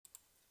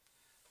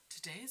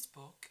Today's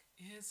book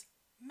is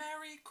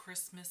Merry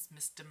Christmas,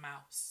 Mr.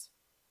 Mouse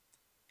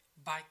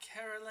by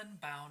Carolyn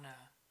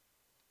Bowner.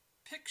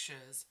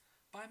 Pictures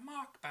by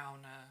Mark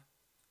Bowner.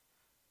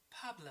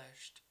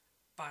 Published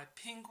by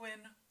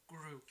Penguin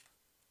Group.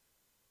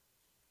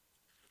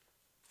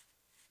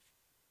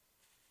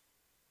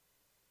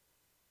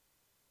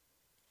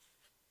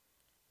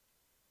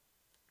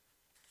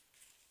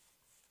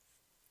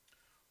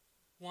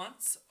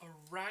 Once a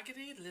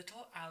raggedy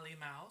little alley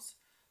mouse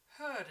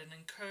heard an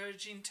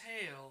encouraging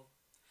tale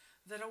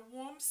that a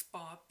warm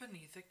spot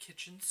beneath a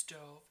kitchen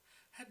stove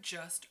had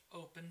just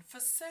opened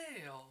for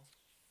sale.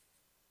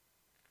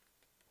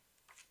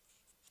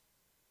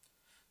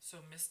 So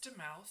Mr.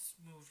 Mouse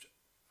moved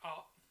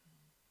off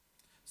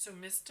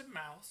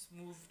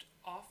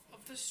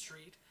of the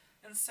street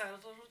and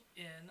settled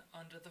in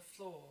under the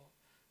floor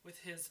with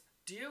his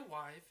dear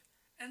wife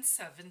and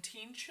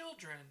 17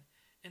 children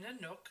in a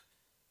nook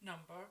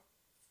number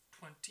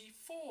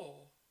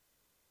 24.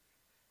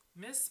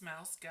 Miss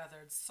Mouse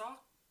gathered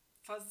sock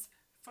fuzz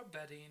for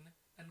bedding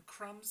and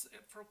crumbs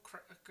for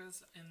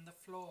crackers in the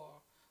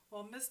floor,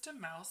 while Mr.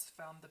 Mouse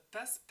found the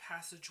best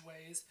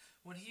passageways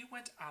when he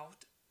went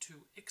out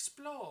to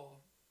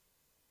explore.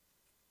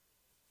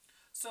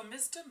 So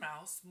Mr.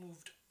 Mouse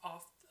moved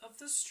off of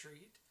the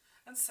street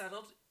and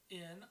settled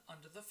in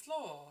under the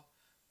floor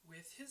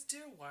with his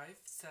dear wife,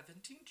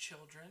 17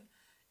 children,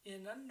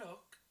 in a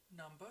nook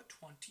number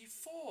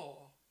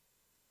 24.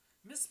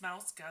 Miss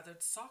Mouse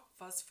gathered sock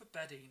fuzz for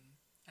bedding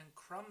and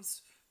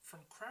crumbs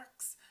from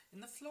cracks in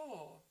the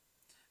floor,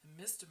 and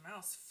Mr.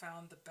 Mouse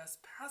found the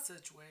best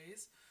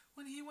passageways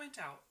when he went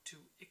out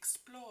to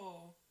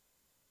explore.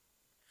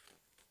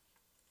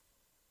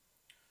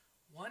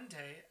 One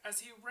day, as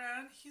he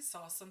ran, he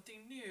saw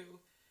something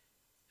new,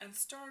 and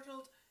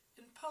startled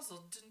and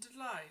puzzled in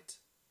delight.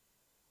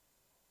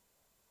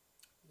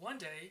 One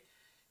day,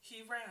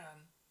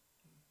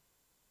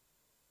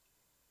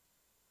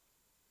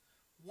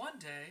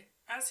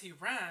 as he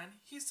ran,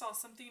 he saw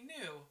something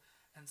new,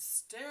 and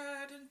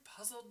stared in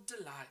puzzled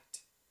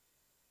delight,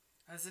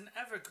 as an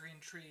evergreen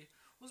tree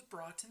was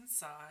brought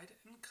inside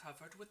and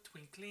covered with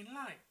twinkling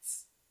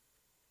lights.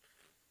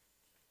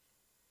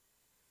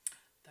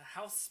 The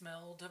house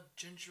smelled of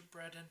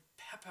gingerbread and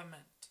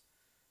peppermint.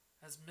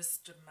 As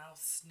Mr.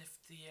 Mouse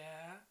sniffed the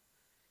air,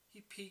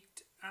 he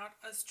peeked out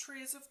as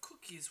trays of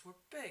cookies were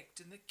baked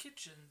in the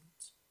kitchen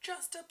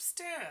just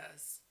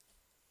upstairs.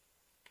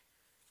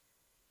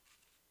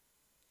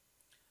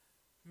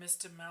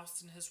 Mr.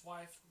 Mouse and his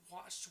wife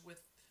watched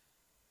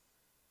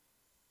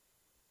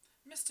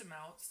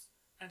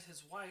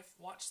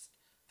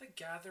the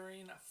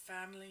gathering of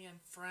family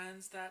and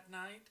friends that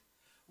night,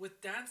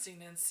 with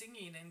dancing and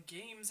singing and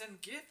games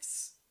and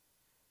gifts,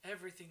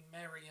 everything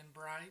merry and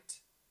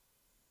bright.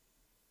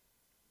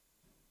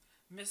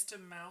 Mr.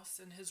 Mouse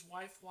and his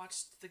wife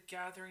watched the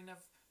gathering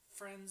of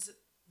friends.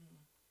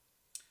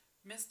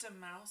 Mr.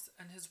 Mouse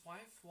and his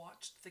wife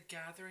watched the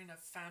gathering of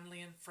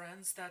family and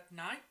friends that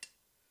night,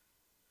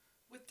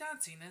 with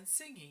dancing and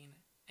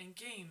singing and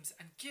games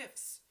and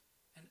gifts,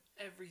 and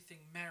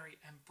everything merry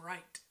and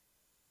bright.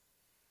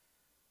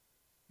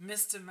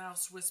 Mr.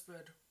 Mouse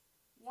whispered,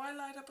 "Why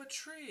light up a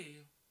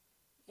tree?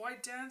 Why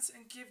dance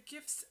and give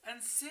gifts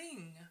and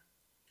sing?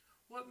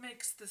 What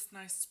makes this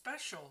night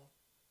special?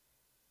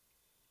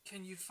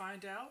 Can you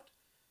find out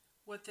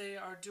what they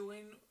are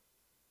doing?"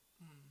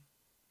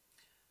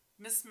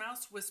 Miss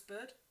Mouse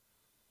whispered,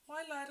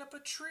 "Why light up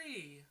a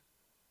tree?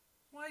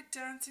 Why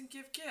dance and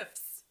give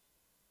gifts?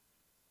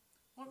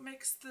 What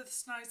makes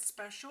this night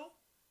special?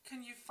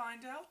 Can you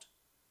find out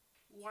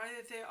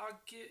why they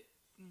are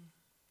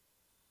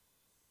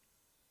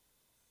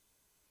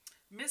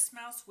Miss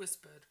Mouse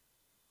whispered,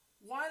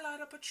 "Why light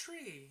up a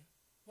tree?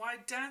 Why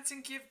dance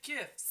and give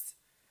gifts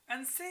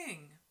and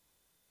sing?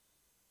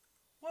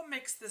 What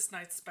makes this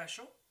night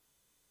special?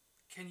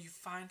 Can you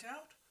find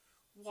out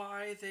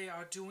why they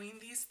are doing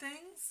these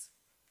things?"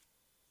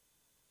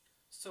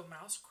 So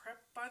Mouse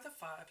crept by the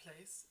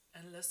fireplace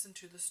and listened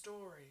to the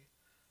story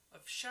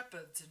of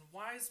shepherds and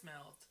wise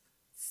men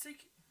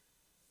seeking.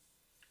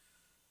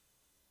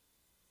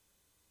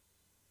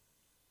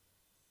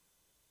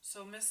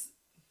 So Mouse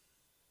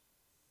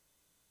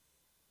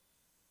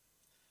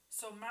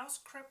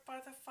crept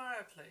by the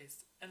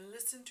fireplace and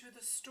listened to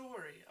the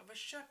story of a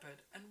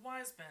shepherd and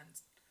wise men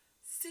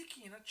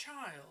seeking a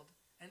child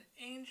and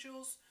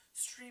angels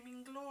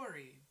streaming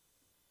glory.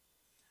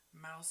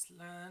 Mouse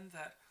learned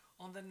that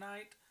on the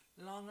night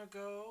long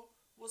ago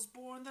was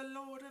born the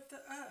Lord of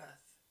the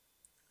earth,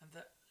 and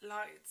the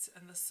lights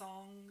and the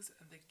songs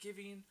and the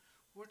giving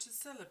were to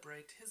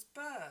celebrate his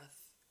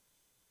birth.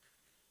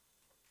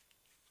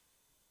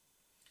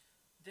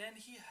 Then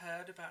he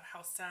heard about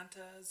how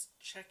Santa is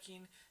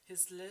checking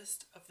his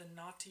list of the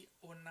naughty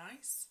or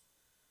nice,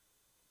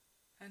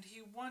 and he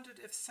wondered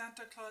if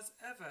Santa Claus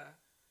ever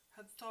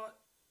had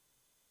thought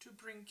to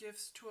bring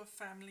gifts to a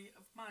family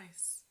of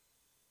mice.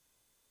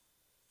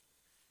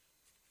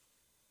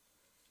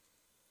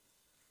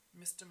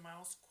 Mr.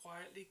 Mouse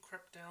quietly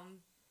crept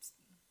down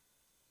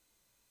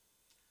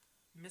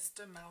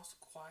Mr. Mouse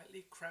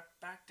quietly crept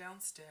back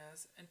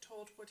downstairs and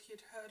told what he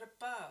had heard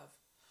above.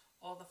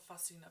 All the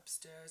fussing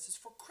upstairs is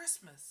for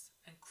Christmas,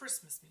 and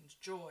Christmas means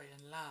joy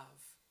and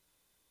love.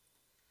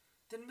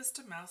 Then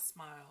Mr. Mouse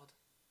smiled.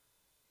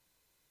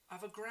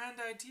 I've a grand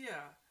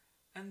idea,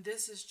 and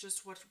this is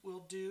just what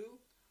we'll do.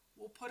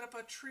 We'll put up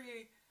a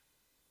tree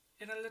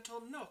in a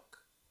little nook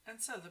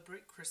and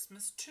celebrate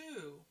Christmas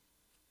too.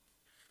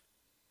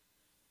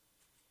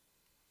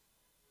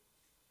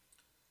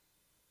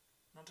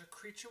 Not a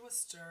creature was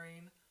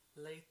stirring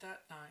late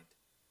that night,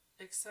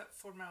 except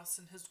for Mouse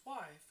and his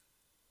wife,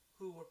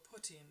 who were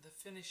putting the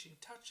finishing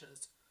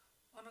touches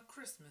on a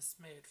Christmas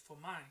made for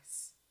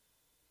mice.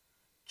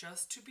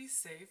 Just to be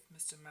safe,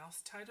 Mr.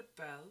 Mouse tied a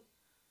bell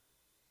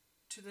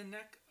to the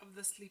neck of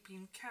the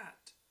sleeping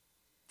cat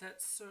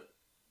that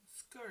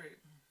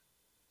scurried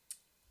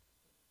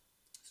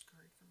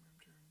from room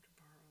to room to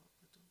borrow a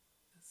little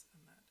this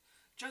and that.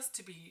 Just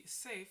to be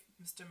safe,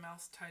 Mr.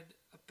 Mouse tied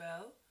a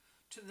bell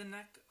to the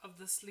neck of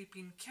the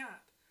sleeping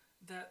cat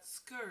that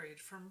scurried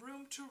from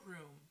room to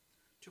room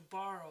to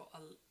borrow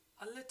a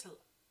little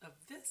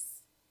of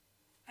this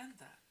and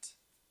that.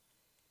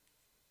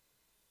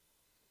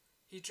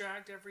 He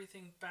dragged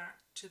everything back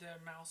to their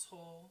mouse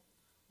hole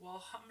while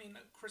humming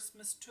a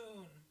Christmas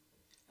tune,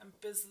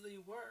 and busily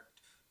worked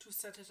to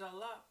set it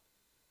all up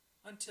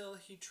until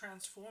he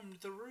transformed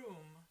the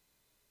room.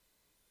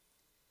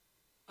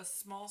 A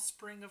small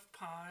sprig of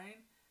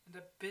pine and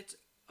a bit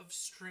of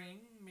string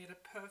made a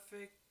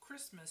perfect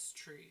Christmas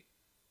tree.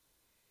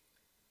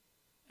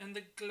 And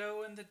the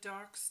glow in the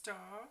dark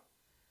star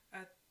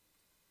at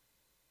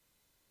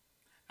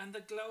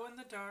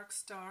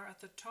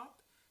the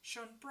top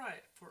shone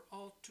bright for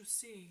all to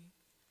see.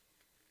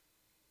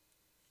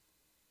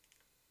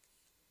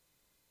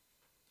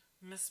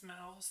 Miss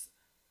Mouse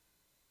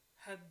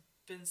had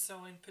been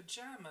sewing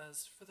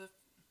pajamas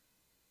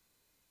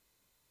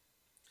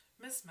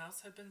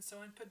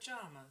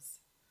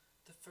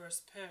the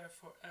first pair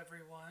for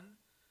everyone.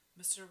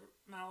 Mr.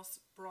 Mouse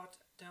brought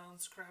down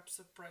scraps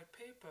of bright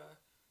paper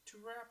to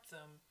wrap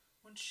them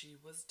when she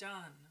was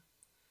done.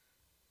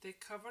 They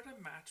covered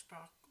a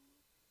matchbox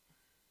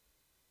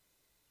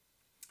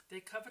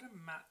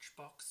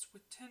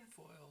with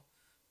tinfoil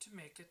to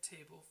make a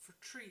table for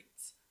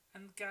treats,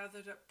 and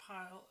gathered a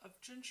pile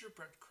of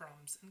gingerbread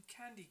crumbs and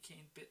candy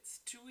cane bits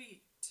to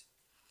eat.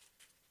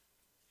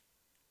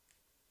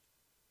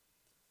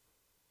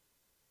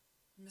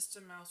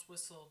 Mr. Mouse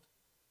whistled.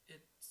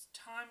 It's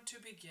time to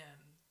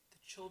begin. The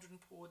children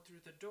poured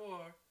through the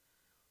door.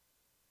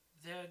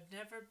 There'd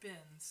never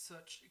been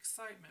such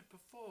excitement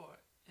before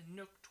in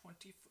Nook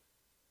 24.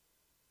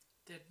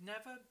 There'd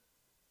never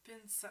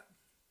been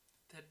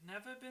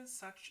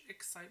such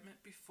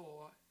excitement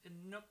before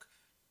in Nook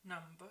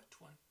number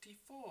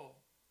 24.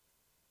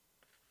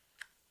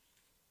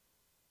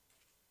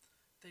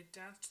 They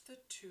danced to the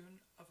tune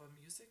of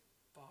a music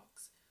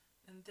box,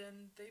 and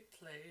then they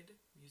played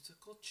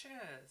musical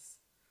chairs,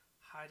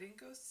 hide and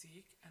go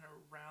seek, and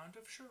a round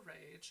of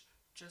charades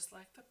just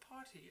like the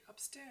party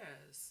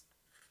upstairs.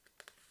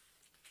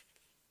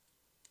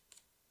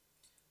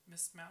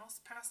 Miss Mouse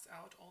passed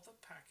out all the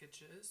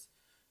packages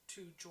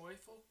to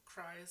joyful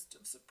cries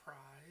of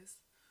surprise.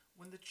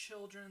 When the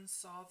children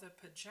saw their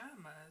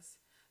pajamas,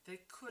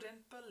 they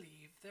couldn't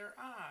believe their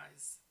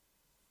eyes.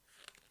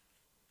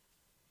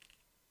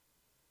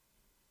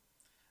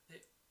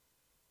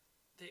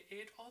 They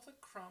ate all the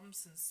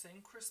crumbs and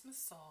sang Christmas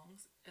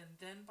songs, and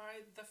then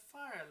by the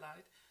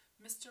firelight,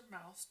 Mr.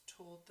 Mouse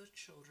told the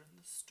children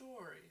the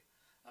story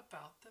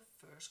about the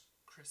first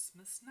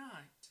Christmas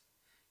night.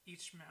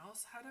 Each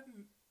mouse had a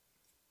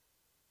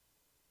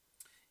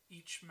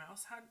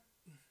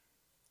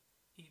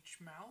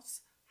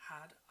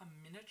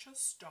miniature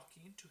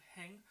stocking to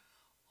hang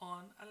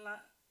on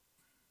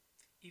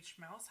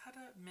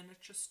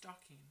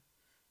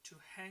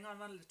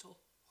a little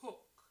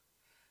hook,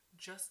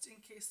 just in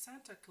case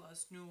Santa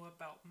Claus knew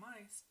about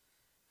mice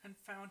and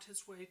found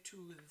his way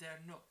to their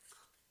nook.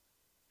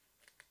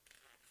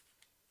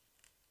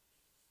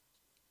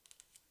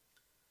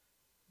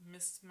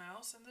 Miss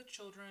Mouse and the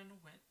children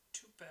went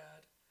to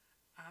bed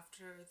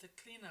after the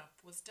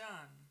cleanup was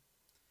done.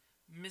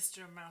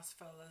 Mr. Mouse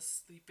fell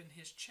asleep in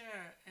his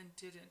chair and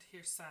didn't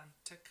hear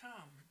Santa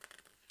come.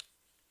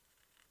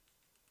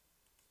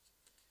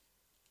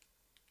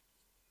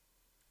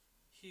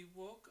 He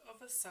woke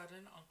of a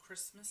sudden on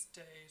Christmas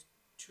Day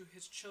to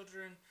his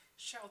children's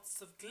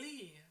shouts of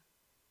glee.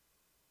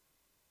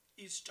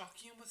 Each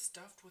stocking was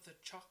stuffed with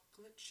a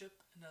chocolate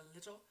chip and a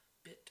little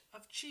bit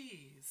of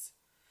cheese.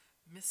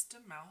 Mr.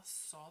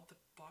 Mouse saw the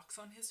box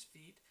on his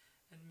feet,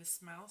 and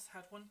Miss Mouse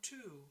had one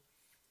too.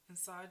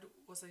 Inside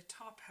was a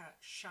top hat,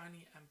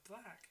 shiny and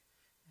black,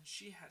 and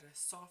she had a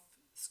soft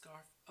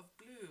scarf of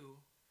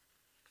blue.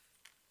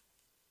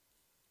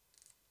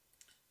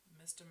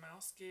 Mr.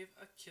 Mouse gave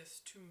a kiss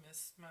to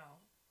Miss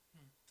Mouse.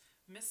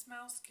 Miss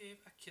Mouse gave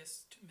a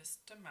kiss to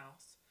Mr.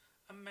 Mouse.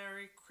 A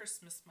Merry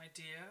Christmas, my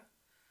dear.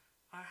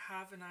 I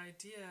have an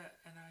idea,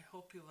 and I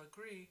hope you'll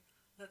agree.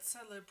 Let's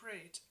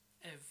celebrate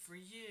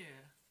every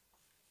year.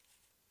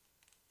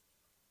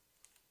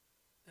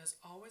 There's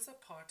always a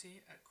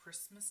party at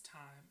Christmas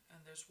time,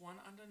 and there's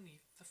one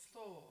underneath the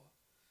floor,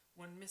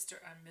 when Mr.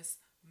 and Miss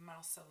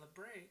Mouse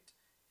celebrate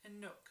in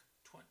Nook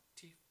 20.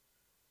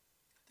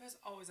 There's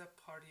always a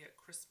party at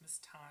Christmas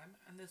time,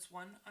 and there's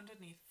one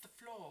underneath the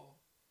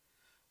floor,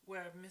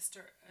 where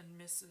Mr. and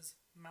Mrs.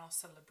 Mouse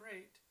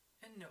celebrate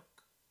in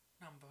Nook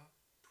number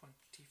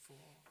 24.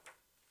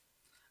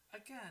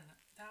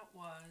 Again, that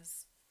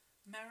was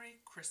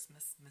Merry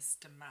Christmas,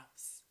 Mr.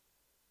 Mouse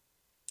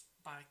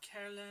by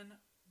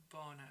Carolyn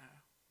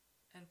Bonner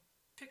and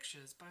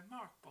pictures by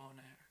Mark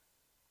Bonner.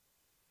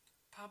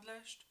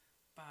 Published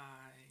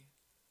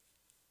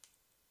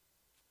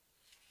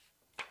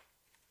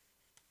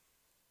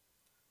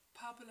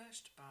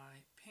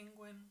by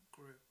Penguin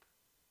Group.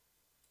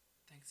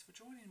 Thanks for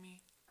joining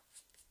me.